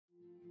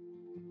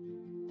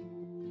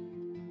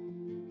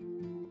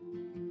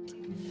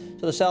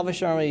So the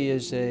Salvation Army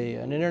is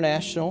an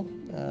international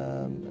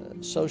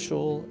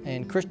social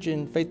and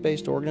Christian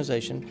faith-based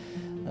organization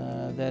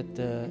that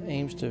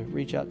aims to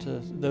reach out to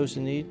those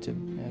in need,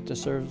 to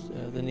serve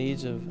the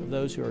needs of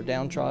those who are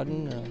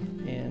downtrodden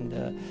and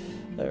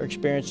are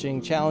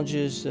experiencing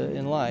challenges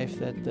in life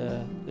that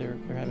they're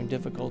having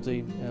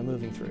difficulty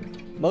moving through.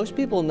 Most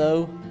people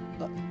know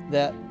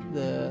that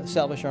the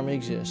Salvation Army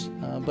exists,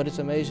 but it's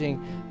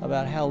amazing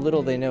about how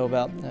little they know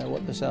about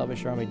what the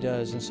Salvation Army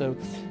does. And so,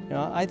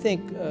 I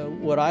think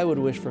what I would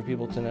wish for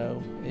people to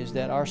know is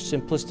that our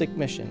simplistic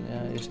mission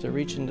is to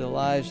reach into the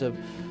lives of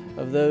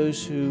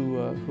those who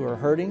are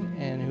hurting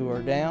and who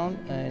are down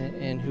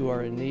and who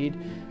are in need,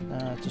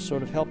 to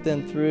sort of help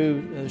them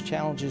through those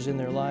challenges in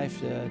their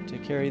life, to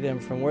carry them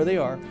from where they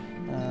are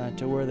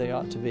to where they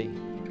ought to be.